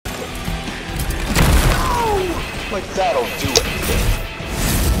like that'll do it.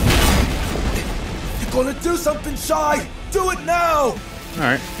 You're gonna do something, Shy! Do it now!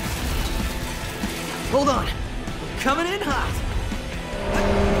 Alright. Hold on. Coming in hot.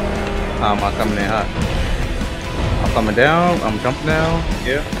 How am I coming in hot? I'm coming down. I'm jumping down.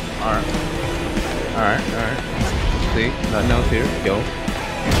 Yeah. Alright. Alright. Alright. See? Nothing else here. Yo.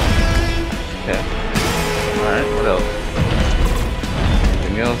 Yeah. Alright. What else?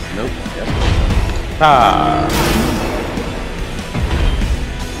 Anything else? Nope. Yep. Ah.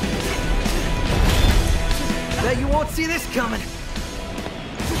 Bet you won't see this coming.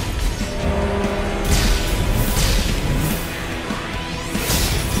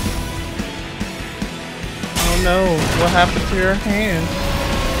 Oh no, what happened to your hand?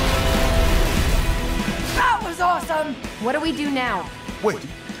 That was awesome! What do we do now? Wait,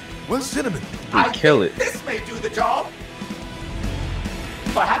 where's Cinnamon? We kill it. This may do the job.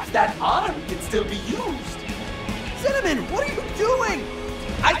 Perhaps that arm can still be used. Cinnamon, what are you doing?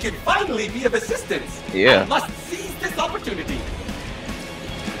 I can finally be of assistance. Yeah. I must seize this opportunity.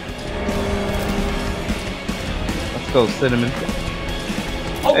 Let's go, Cinnamon.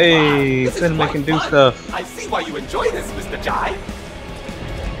 Oh, Hey, wow. This is Cinnamon quite can do fun. stuff. I see why you enjoy this, Mr. Jai.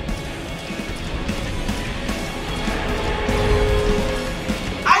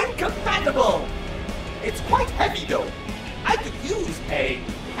 I'm compatible. It's quite heavy, though. I could use a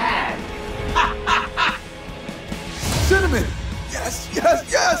hand. Cinnamon! Yes, yes,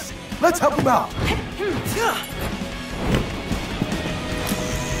 yes! Let's help him out!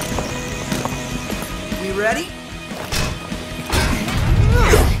 We ready?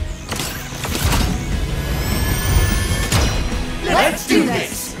 Let's do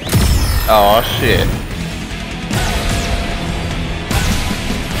this! Oh shit.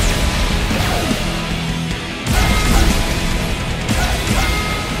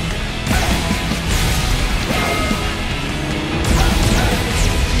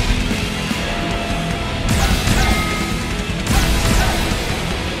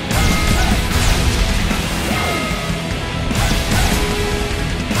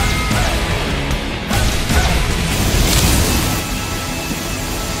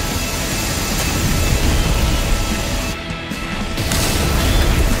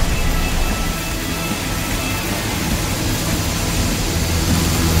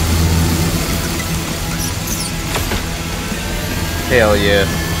 Hell yeah.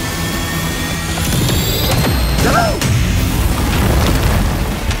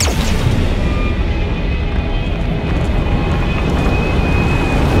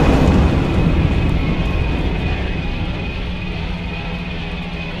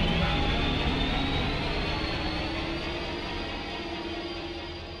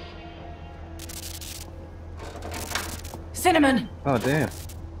 Cinnamon! Oh damn.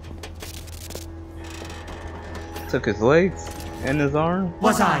 Took his legs and his arm.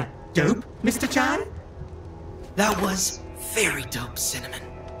 Was I dope, Mr. Jai? That was very dope, Cinnamon.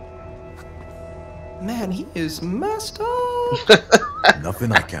 Man, he is messed up.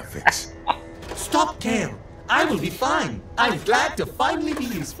 Nothing I can't fix. Stop, Kale. I will be fine. I'm glad to finally be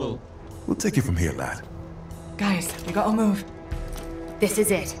useful. We'll take it from here, lad. Guys, we gotta move. This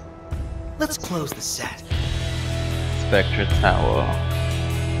is it. Let's close the set. Spectre Tower.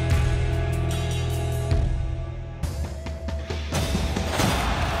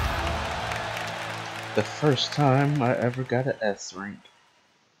 The first time I ever got an S rank.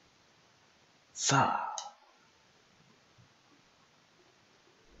 Sa.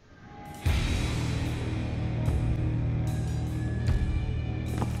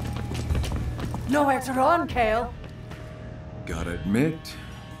 Nowhere to run, Kale. Gotta admit,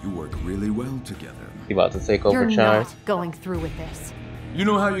 you work really well together. You about to take over, You're Chai? not going through with this. You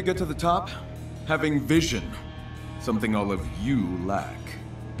know how you get to the top? Having vision. Something all of you lack.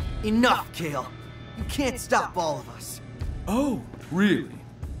 Enough, Kale. You can't stop all of us. Oh, really?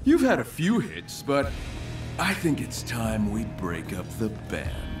 You've had a few hits, but I think it's time we break up the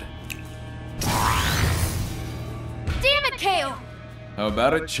band. Damn it, Kale! How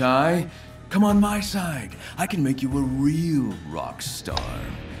about it, Chai? Come on my side. I can make you a real rock star.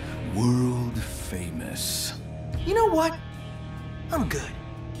 World famous. You know what? I'm good.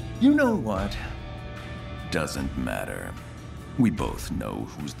 You know what? Doesn't matter. We both know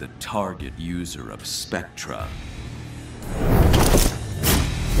who's the target user of Spectra.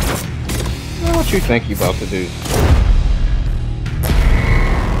 What you think you about to do?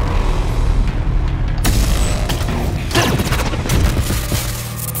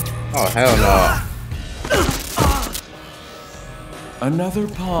 Oh hell no. Another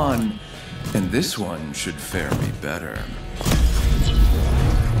pawn, and this one should fare me better.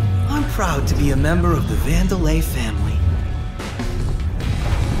 I'm proud to be a member of the Vandelay family.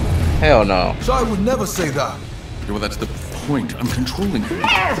 Hell no. Chai would never say that. Yeah, well, that's the point. I'm controlling her.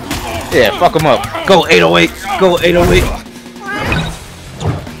 Yeah, fuck him up. Go 808. Go 808.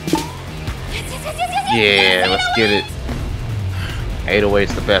 Yeah, let's get it.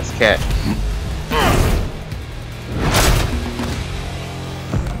 808's the best cat.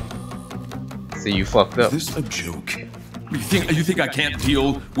 See, you fucked up. Is this a joke? You think I can't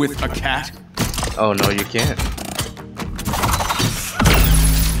deal with a cat? Oh no, you can't.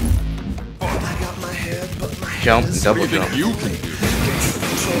 Jump and double What do you jump. think you can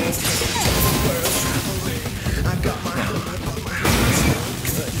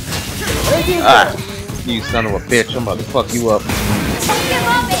do? Ah, you son of a bitch! I'm about to fuck you up.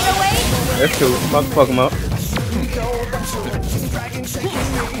 That's cool. I'm about to fuck him up.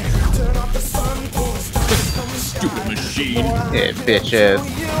 Stupid machine. Yeah, bitch ass.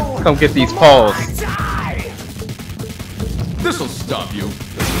 Come get these paws. This'll stop you.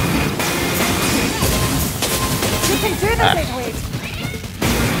 You can do this, 808.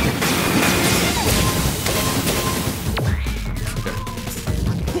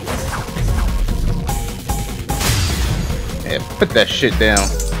 Yeah, put that shit down.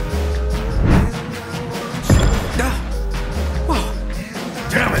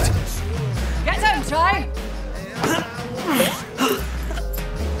 Damn it! Get down, Chai.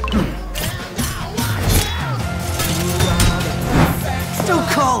 Still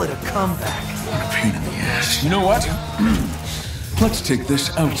call it a comeback. Pain in the ass. You know what? Let's take this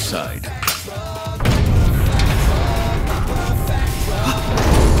outside.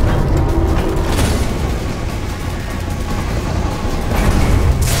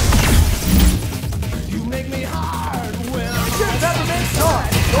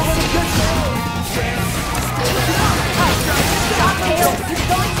 Stop, Kale. You're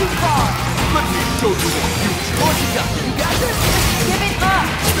going too far. Let me show you the future. Give it up.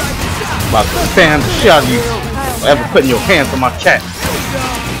 About to stand the shot you ever putting your hands on my cat.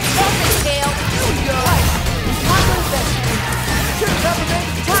 Focus, Kale. Can't lose this.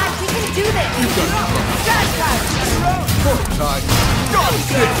 Chai, we can do this.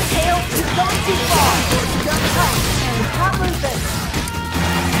 Kale, you're going too far. Can't lose this.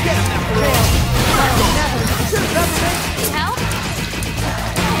 Kale, I'll never. Help?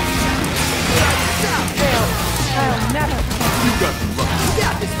 Kale, I'll never. You got me lucky.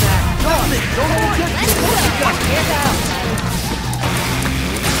 Let's go. Get out.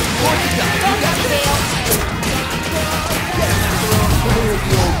 Focus, Kale.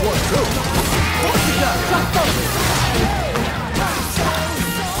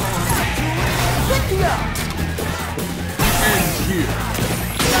 And here.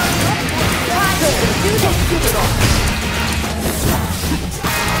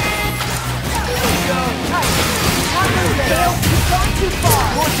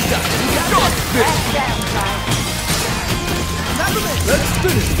 Let's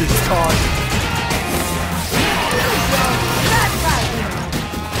finish this card.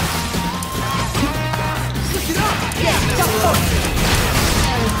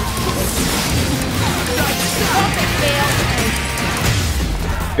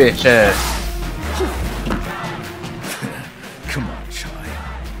 Bitch ass. Come on, Chai.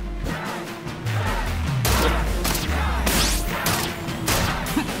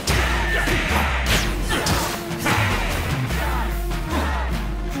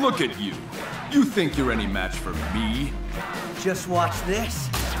 Look at you. You think you're any match for me? Just watch this.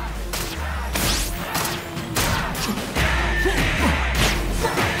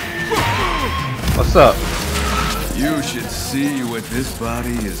 What's up? You should see what this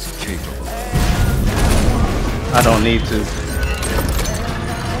body is capable of. I don't need to.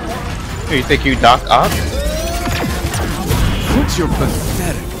 You think you Doc Ock? Put your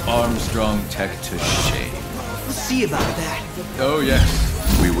pathetic Armstrong tech to shame. We'll see about that. Oh yes,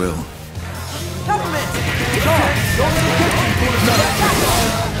 we will.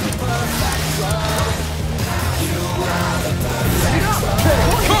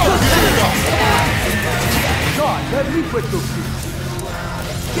 God, let me break those feet.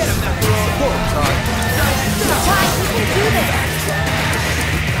 Get him after all.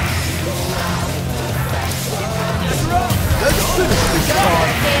 Let's finish this card.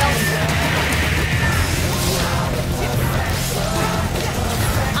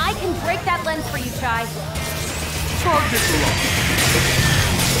 I can break that lens for you, Chai. Charge it along.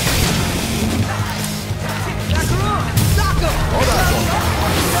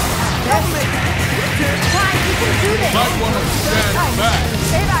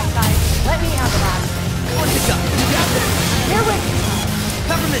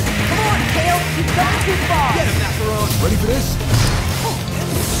 Kale, you've gone too far. Get him, Macaron. Ready for this?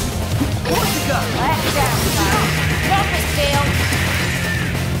 What you got? Let down, son. Drop it, Kale.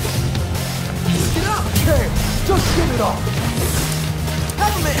 Get up! Okay, just give it up.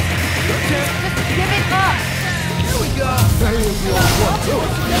 Help me. Just give it up. Here we go. There you go. One, two.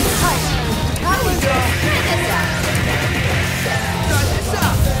 How do we go? Try this out. Try this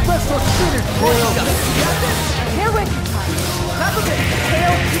out. Let's go finish, Kale. Here with you, Ty.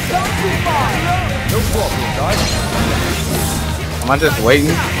 Kale, you've gone too far. No problem, guys. Am I just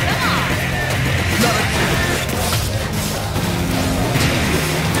waiting?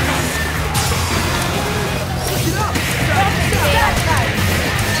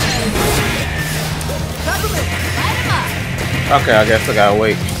 Okay, I guess I gotta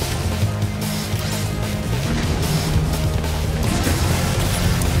wait.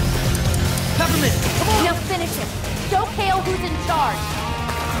 Now finish it. Show Kale who's in charge.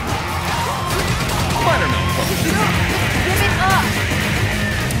 Minor malfunction. Give it up.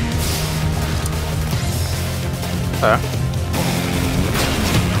 Huh?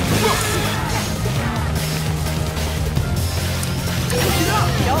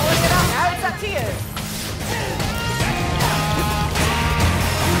 Don't look it up. Now it's up to you.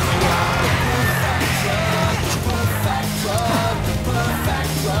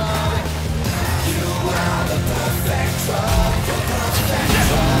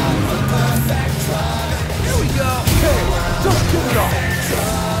 Here we go. Okay, just give it up.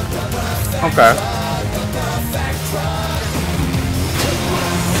 Okay.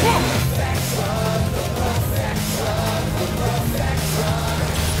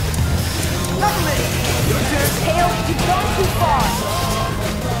 Kale, you've gone too far.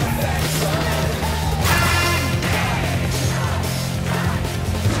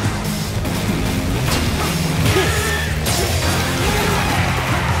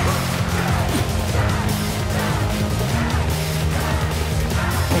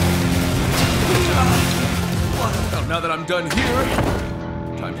 Well, now that I'm done here,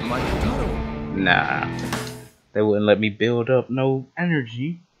 time for my potato. Nah. They wouldn't let me build up no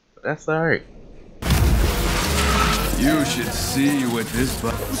energy. But that's alright. You should see what this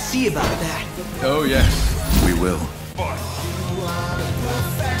We'll see about that. Oh yes, we will.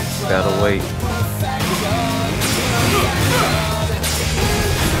 Gotta wait.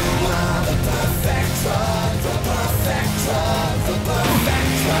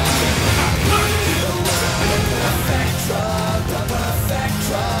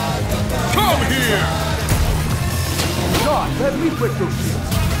 Come here! God, let me break those shields.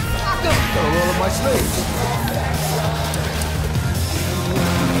 Got a roll of my slaves.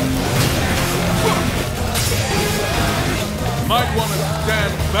 Might want to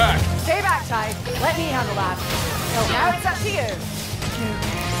stand back. Stay back, Ty. Let me handle that. So now it's up to you.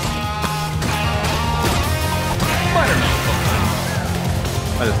 Minor malfunction.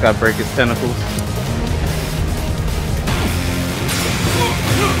 I just gotta break his tentacles.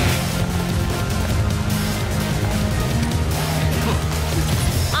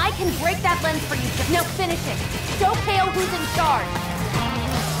 I can break that lens for you. Now finish it. Show Kale who's in charge.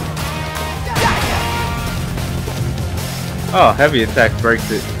 Oh, heavy attack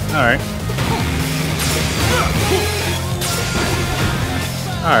breaks it. Alright.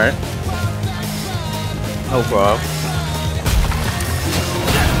 Alright. No problem.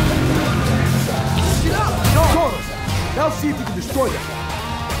 Taurus, now see if you can destroy them.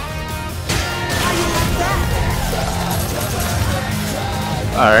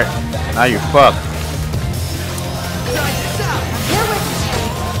 Alright. Now you're fucked.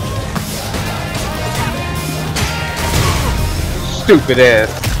 Stupid ass.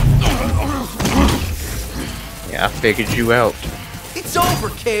 Yeah, I figured you out. It's over,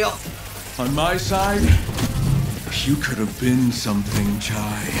 Kale. On my side, you could have been something,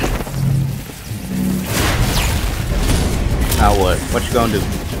 Chai. Now what? What you gonna do?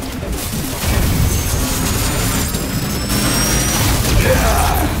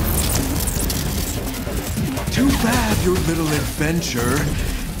 Too bad your little adventure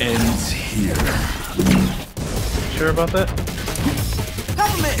ends here. Sure about that?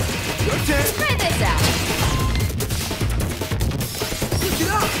 Government! Your turn! Try this out. Get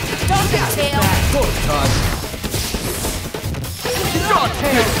up! Don't get Kale. Go, Todd. Get up,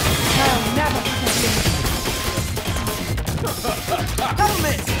 Kale! I'll never forget you.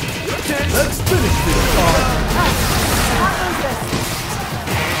 Government! Your turn! Let's finish this, Todd! Can't lose this.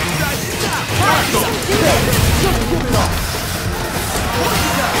 Try this out! Just do it. Just give it up! Let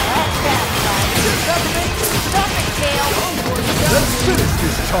down, Ty. Stop it, Kale. Let's finish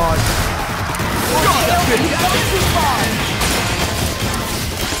this, Todd! Kale, you've gone too far.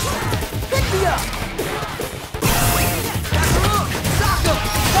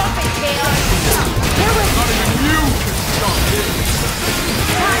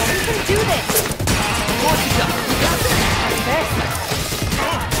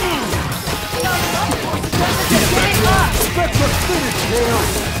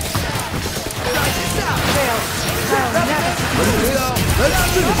 Let's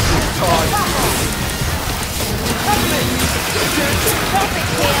finish this, Todd.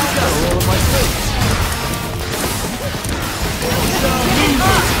 Got a roll on my face.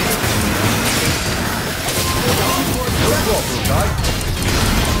 No problem, guy.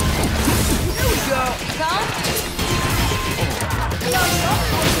 Here we go.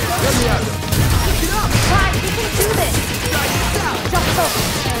 Let me out. Pick it up. Right, you can do this. Jump over.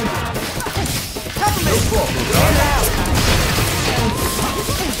 No problem, guy.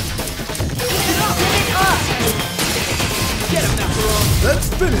 Get him, Macaron. Let's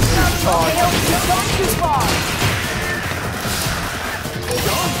finish this, Todd. You've gone too far.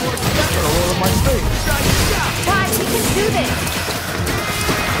 Got a roll on my face. Ty, we can do this.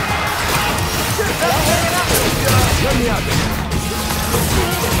 Let me out.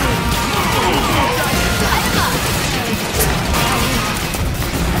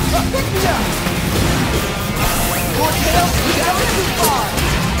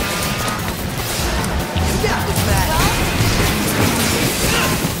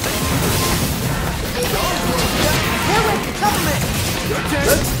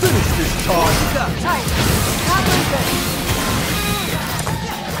 Let's finish this, Todd. Ty, not losing.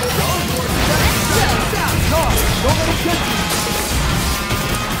 Todd, don't let him get you.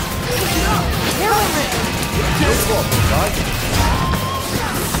 Here we go. No problem, guy.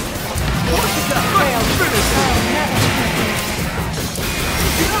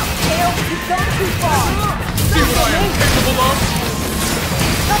 Tails, you've gone too far. See what I am capable of?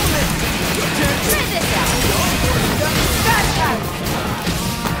 Try this out. Fast time.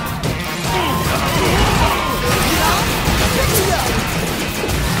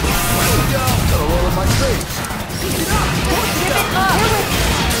 Got a roll on my face. Give it up.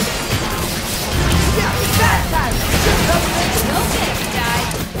 Fast time. Okay, guys.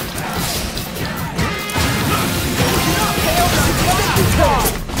 Tails, you've gone too far.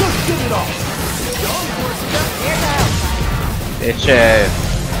 Just get it off. Here's out. Bitch ass.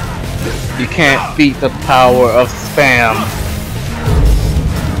 You can't beat the power of spam.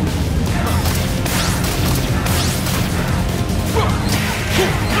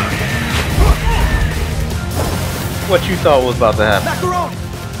 What you thought was about to happen? Macaron!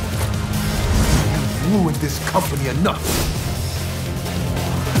 Ruined this company enough.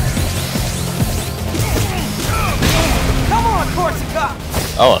 Come on, Corsica.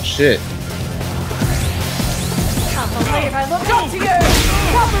 Oh shit. Come on, if I look Jump to you.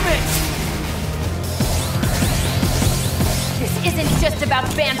 Compliment. This isn't just about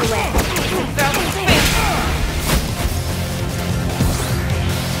Bandaland.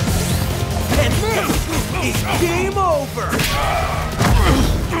 And this is game over.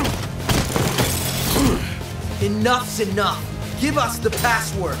 Enough's enough. Give us the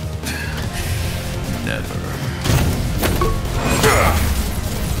password. Never.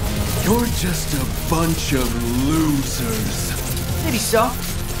 You're just a bunch of losers. Maybe so.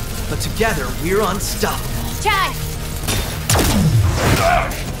 But together, we're unstoppable. Chai!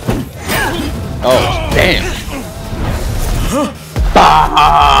 Oh damn.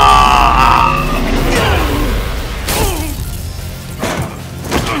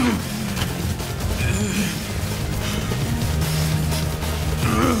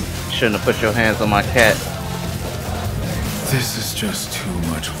 Shouldn't have put your hands on my cat. This is just too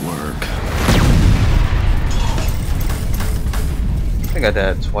much work. I think I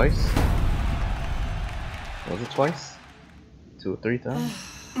died twice. Was it twice? 2 or 3 times?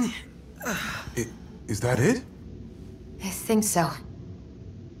 Is that it? I think so.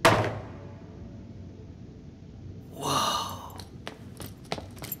 Whoa.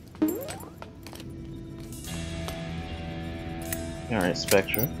 Alright,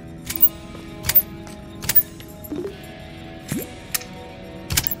 Spectra.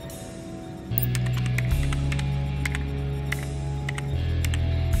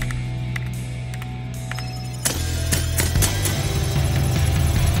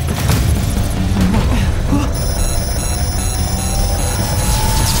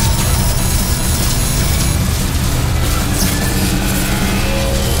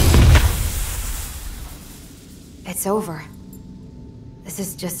 It's over. This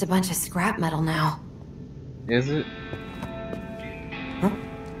is just a bunch of scrap metal now. Is it? Huh?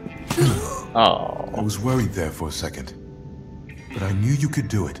 Oh. I was worried there for a second. But I knew you could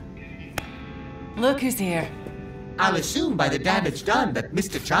do it. Look who's here. I'll assume by the damage done that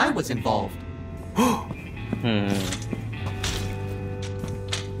Mr. Chai was involved.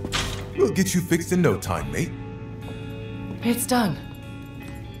 We'll get you fixed in no time, mate. It's done.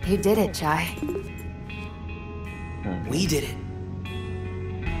 You did it, Chai. We did it.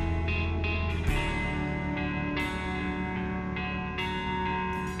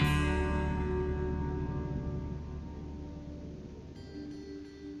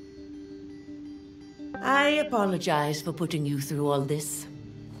 I apologize for putting you through all this.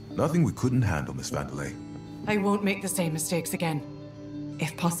 Nothing we couldn't handle, Miss Vandelay. I won't make the same mistakes again.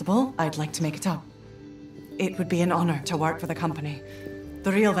 If possible, I'd like to make it up. It would be an honor to work for the company.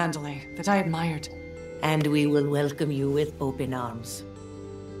 The real Vandelay that I admired. And we will welcome you with open arms.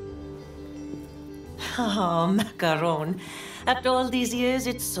 Oh, Macaron. After all these years,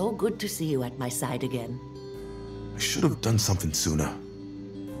 it's so good to see you at my side again. I should have done something sooner.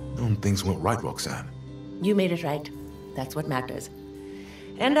 Known things went right, Roxanne. You made it right. That's what matters.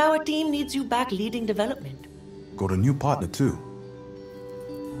 And our team needs you back leading development. Got a new partner, too.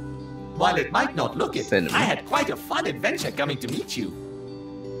 While it might not look it, Cinnamon. I had quite a fun adventure coming to meet you.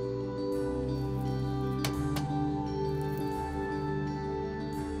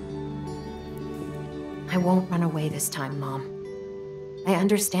 I won't run away this time, Mom. I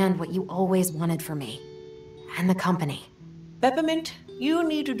understand what you always wanted for me. And the company. Peppermint, you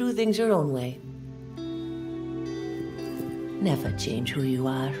need to do things your own way. Never change who you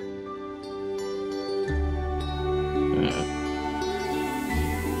are.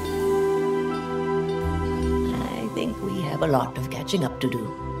 I think we have a lot of catching up to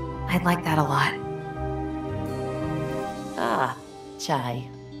do. I'd like that a lot. Ah, Chai.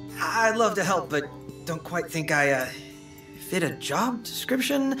 I'd love to help, but don't quite think I, fit a job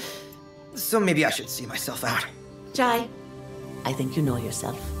description. So maybe I should see myself out. Chai, I think you know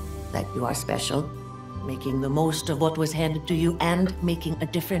yourself, that you are special, making the most of what was handed to you and making a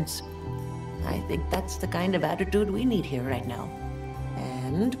difference. I think that's the kind of attitude we need here right now.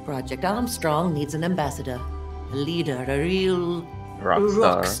 And Project Armstrong needs an ambassador, a leader, a real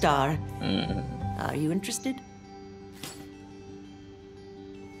Rock star. Are you interested?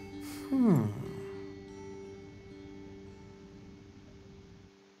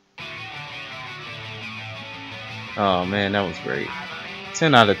 Oh man, that was great.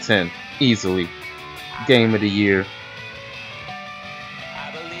 10 out of 10. Easily. Game of the year.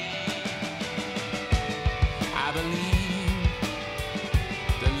 I believe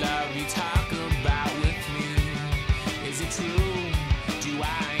the love you talk about with me. Is it true? Do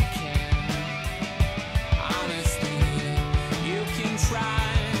I care? Honestly, you can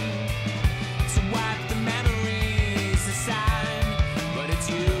try to wipe the memories aside, but it's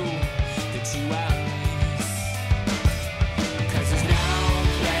you that you erase. 'Cause there's no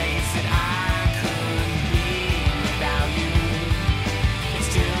place that I could be without you. It's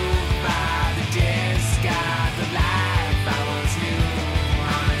too far to discard the life I was new.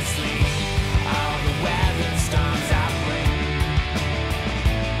 Honestly, all the weather storms I bring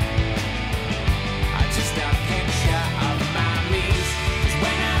are just a picture of my muse. 'Cause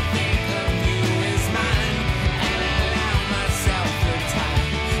when I think of you as mine, and I allow myself the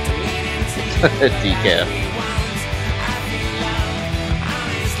time to lean into you Decaf. every once, I feel love.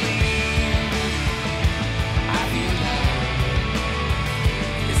 Honestly, I feel love.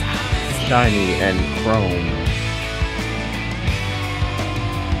 It's honestly. Shiny and chrome.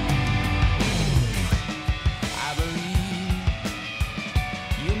 I believe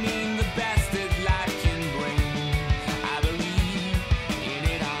you mean the best that life can bring. I believe in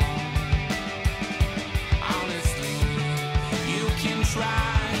it all. Honestly, you can try.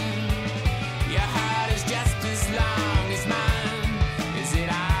 Your heart is just as long as mine. Is it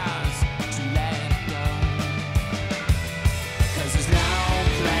ours to let go? 'Cause there's no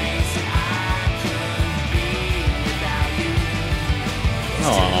place that I could be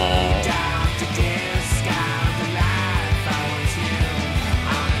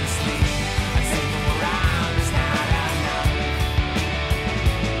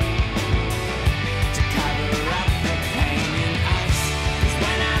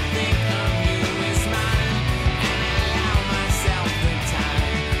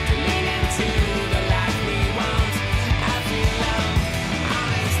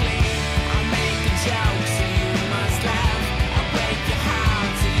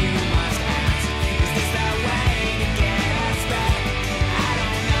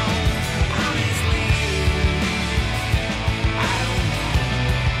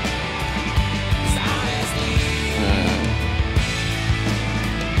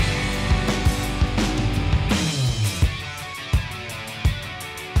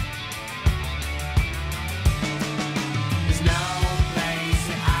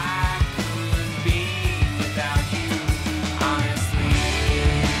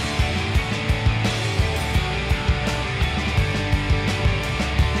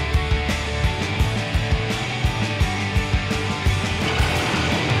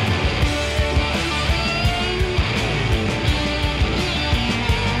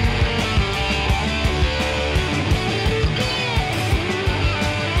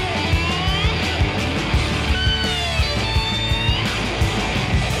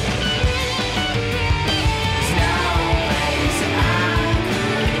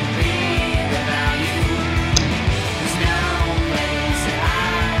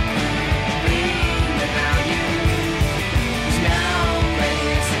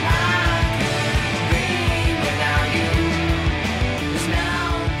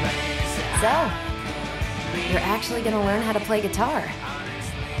gonna learn how to play guitar?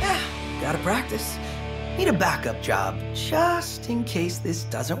 Yeah, gotta practice. Need a backup job, just in case this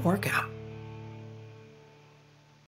doesn't work out.